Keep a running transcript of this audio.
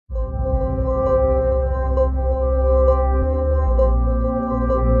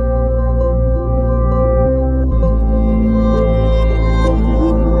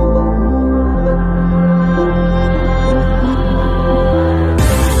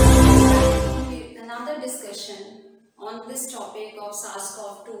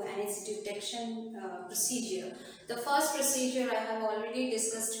SARS-CoV-2 and its detection procedure. The first procedure I have already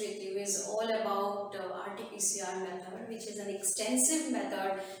discussed with you is all about RT-PCR method, which is an extensive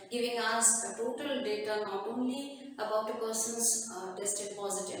method giving us a total data not only about a person's tested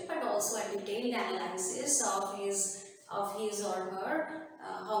positive but also a detailed analysis of his or her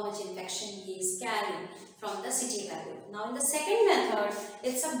how much infection he is carrying from the CT value. Now in the second method,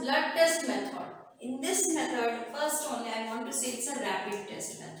 it's a blood test method. In this method, first only I want to say it's a rapid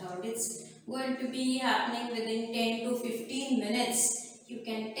test method. It's going to be happening within 10 to 15 minutes. You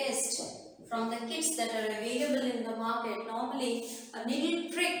can test from the kits that are available in the market. Normally a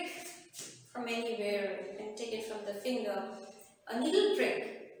needle prick from anywhere, you can take it from the finger, a needle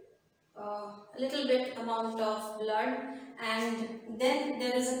prick, a little bit amount of blood, and then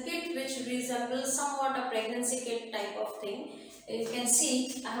there is a kit which resembles somewhat a pregnancy kit type of thing. You can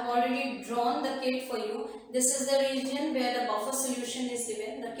see I have already drawn the kit for you. This is the region where the buffer solution is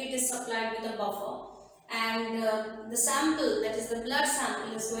given. The kit is supplied with a buffer, and the sample, that is the blood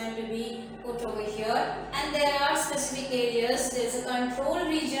sample, is going to be put over here, and there are specific areas. There is a control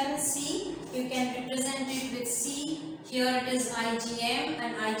region C. You can represent it with C. Here it is IgM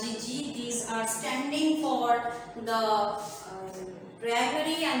and IgG. These are standing for the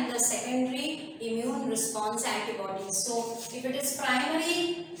primary and the secondary immune response antibodies. So if it is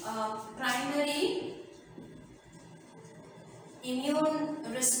primary immune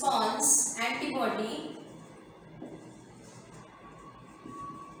response antibody,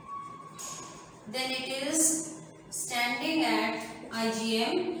 then it is standing at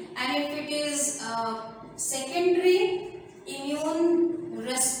IgM, and if it is secondary immune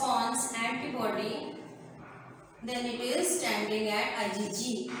response antibody, then it is standing at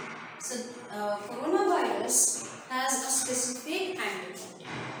IgG. So coronavirus has a specific antibody.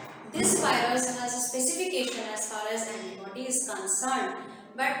 This virus has a specification as far as antibody is concerned,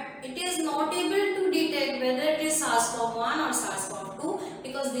 but it is not able to detect whether it is SARS-CoV-1 or SARS-CoV-2,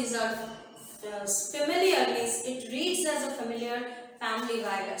 because these are familiar, means it reads as a familiar family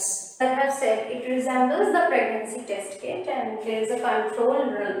virus. As I have said, it resembles the pregnancy test kit, and there is a control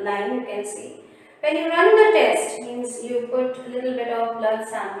line you can see. When you run the test, means you put a little bit of blood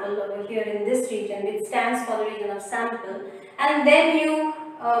sample over here in this region, which stands for the region of sample, and then you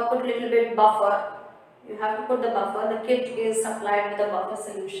put a little bit buffer. You have to put the buffer. The kit is supplied with a buffer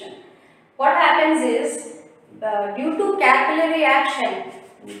solution. What happens is, due to capillary action,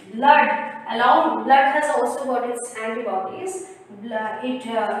 blood has also got its antibodies.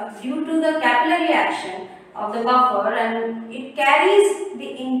 Due to the capillary action of the buffer, and it carries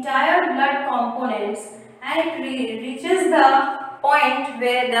the entire blood components, and it reaches the point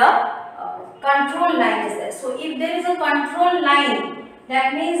where the control line is there. So if there is a control line,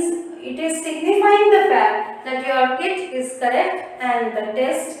 that means it is signifying the fact that your kit is correct and the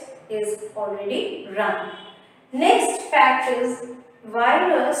test is already run. Next fact is,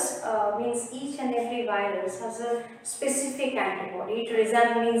 virus means each and every virus has a specific antibody. It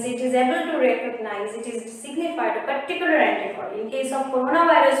means it is able to recognize, it is signified a particular antibody. In case of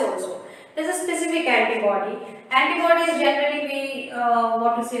coronavirus also, there is a specific antibody. Antibodies generally we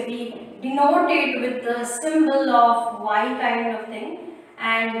denote it with the symbol of Y kind of thing.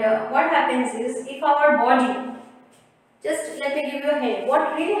 And what happens is, if our body, just let me give you a hint,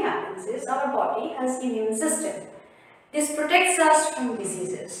 what really happens is our body has immune system. This protects us from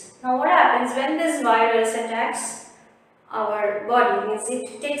diseases. Now what happens when this virus attacks our body, means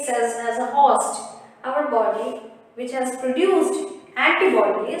it takes us as a host, our body, which has produced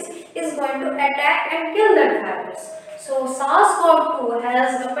antibodies, is going to attack and kill that virus. So SARS-CoV-2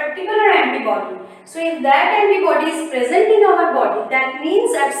 has a particular antibody. So if that antibody is present in our body, that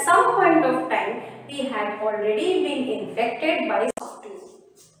means at some point of time we had already been infected by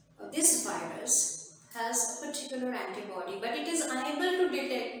SARS-CoV-2. This virus has a particular antibody, but it is unable to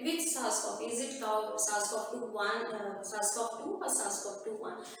detect which SARS-CoV. Is it SARS-CoV-2 or SARS-CoV-2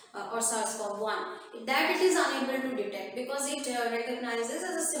 or SARS-CoV-1? That it is unable to detect because it recognizes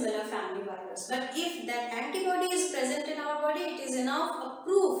as a similar family virus. But if that antibody is present in our body, it is enough a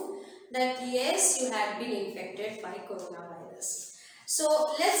proof that yes, you have been infected by coronavirus.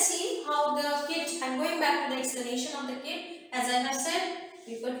 So let's see how the kit, I'm going back to the explanation of the kit. As I have said,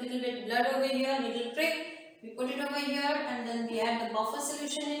 we put a little bit blood over here, little prick, we put it over here, and then we add the buffer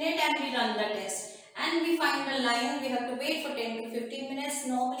solution in it and we run the test. And we find the line, we have to wait for 10 to 15 minutes.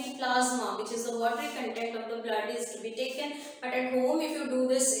 Normally plasma, which is the watery content of the blood, is to be taken. But at home, if you do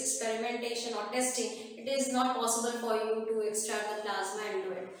this experimentation or testing, it is not possible for you to extract the plasma and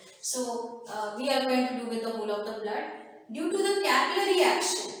do it. So we are going to do with the whole of the blood. Due to the capillary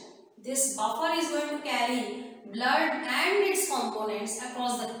action, this buffer is going to carry blood and its components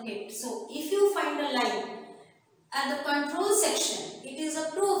across the kit. So if you find a line at the control section, it is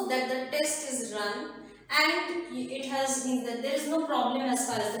a proof that the test is run and it has means that there is no problem as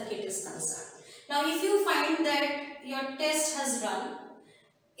far as the kit is concerned. Now if you find that your test has run,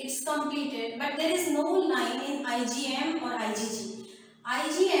 it's completed, but there is no line in IgM or IgG.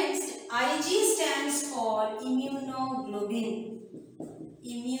 IG stands for immunoglobulin.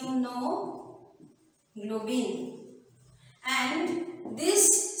 And this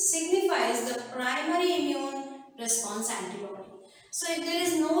signifies the primary immune response antibody. So if there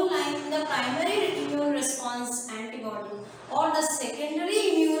is no line in the primary immune response antibody or the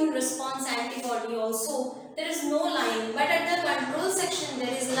secondary immune response antibody also, there is no line, but at the control section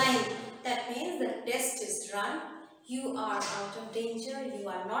there is line. That means the test is run, you are out of danger, you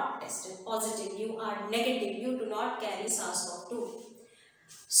are not tested positive, you are negative, you do not carry SARS-CoV-2.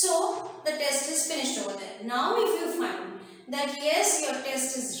 So the test is finished over there. Now if you find that yes, your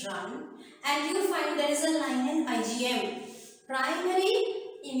test is run and you find there is a line in IgM, primary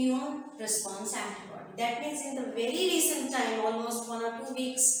immune response antibody. That means in the very recent time, almost 1 or 2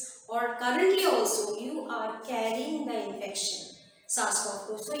 weeks, or currently also, you are carrying the infection,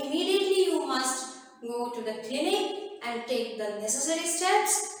 SARS-CoV-2. So immediately you must go to the clinic and take the necessary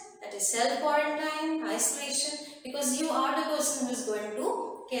steps, that is self-quarantine, isolation, because you are the person who is going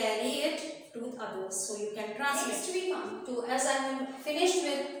to carry it to others. So you can transmit. Next we come to, as I have finished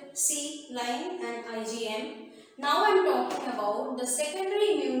with C line and IgM. Now I am talking about the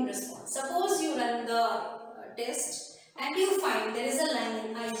secondary immune response. Suppose you run the test and you find there is a line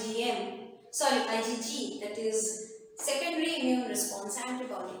in IgG, that is secondary immune response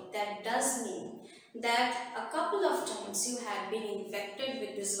antibody. That does mean that a couple of times you had been infected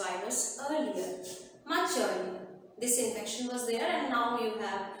with this virus earlier, much earlier. This infection was there and now you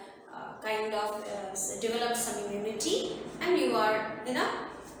have developed some immunity and you are in a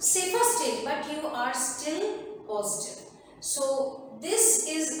safer stage, but you are still positive. So this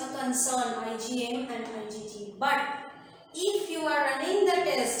is a concern, IgM and IgG. But if you are running the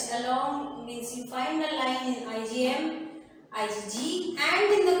test along, means you find a line in IgM, IgG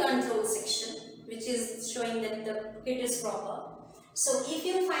and in the control section, which is showing that the kit is proper. So if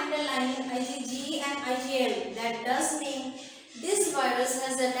you find a line in IgG and IgM, that does mean this virus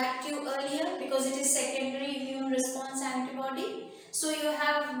has attacked you earlier because it is secondary immune response antibody. So you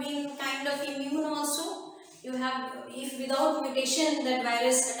have been kind of immune also. You have, if without mutation that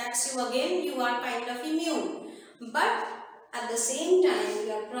virus attacks you again, you are kind of immune. But at the same time,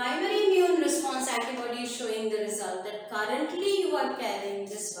 your primary immune response antibody is showing the result that currently you are carrying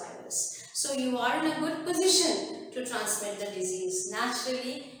this virus. So you are in a good position to transmit the disease.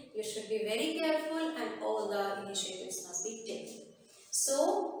 Naturally, you should be very careful and all the initiatives must be taken.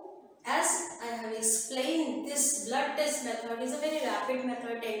 So, as I have explained, this blood test method is a very rapid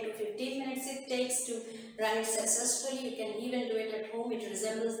method, 10 to 15 minutes it takes to run it successfully. You can even do it at home. It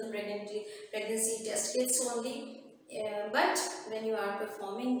resembles the pregnancy test kits only. But when you are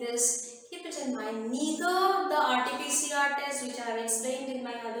performing this, keep it in mind, neither the RT-PCR test, which I have explained in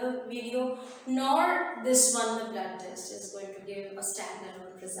my other video, nor this one, the blood test, is going to give a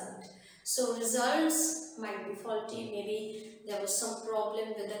standalone result. So results might be faulty. Maybe there was some problem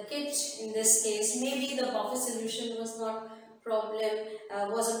with the kit. In this case, maybe the buffer solution was not a problem,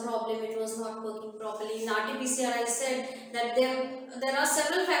 it was not working properly. In RT-PCR, I said that there are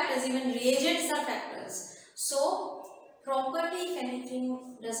several factors, even reagents are factors. So properly, if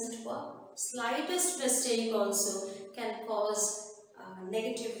anything doesn't work, slightest mistake also can cause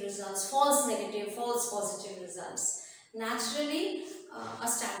negative results, false negative, false positive results. Naturally, a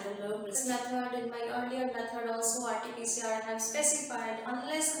standalone method, in my earlier method also, RT-PCR, I have specified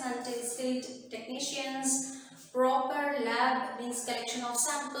unless and until skilled technicians, proper lab means collection of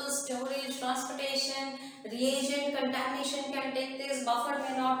samples, storage, transportation, reagent contamination can take place, buffer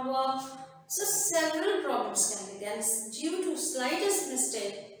may not work. So several problems can be there. Due to slightest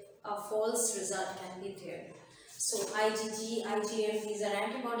mistake, a false result can be there. So IgG, IgM, these are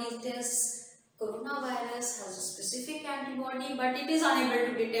antibody tests. Coronavirus has a specific antibody, but it is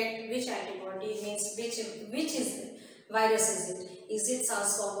unable to detect which antibody means which is the virus is it. Is it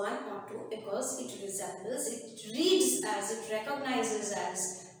SARS-CoV-1 or 2? Because it resembles, it reads as, it recognizes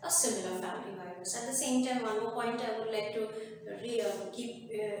as a similar family virus. At the same time, one more point I would like to keep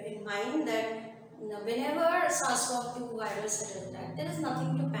in mind that whenever SARS-CoV-2 virus has attacked, there is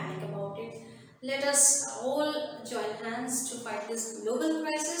nothing to panic about it. Let us all join hands to fight this global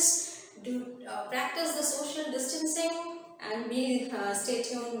crisis. Do practice the social distancing and stay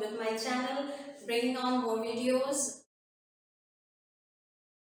tuned with my channel, bringing on more videos.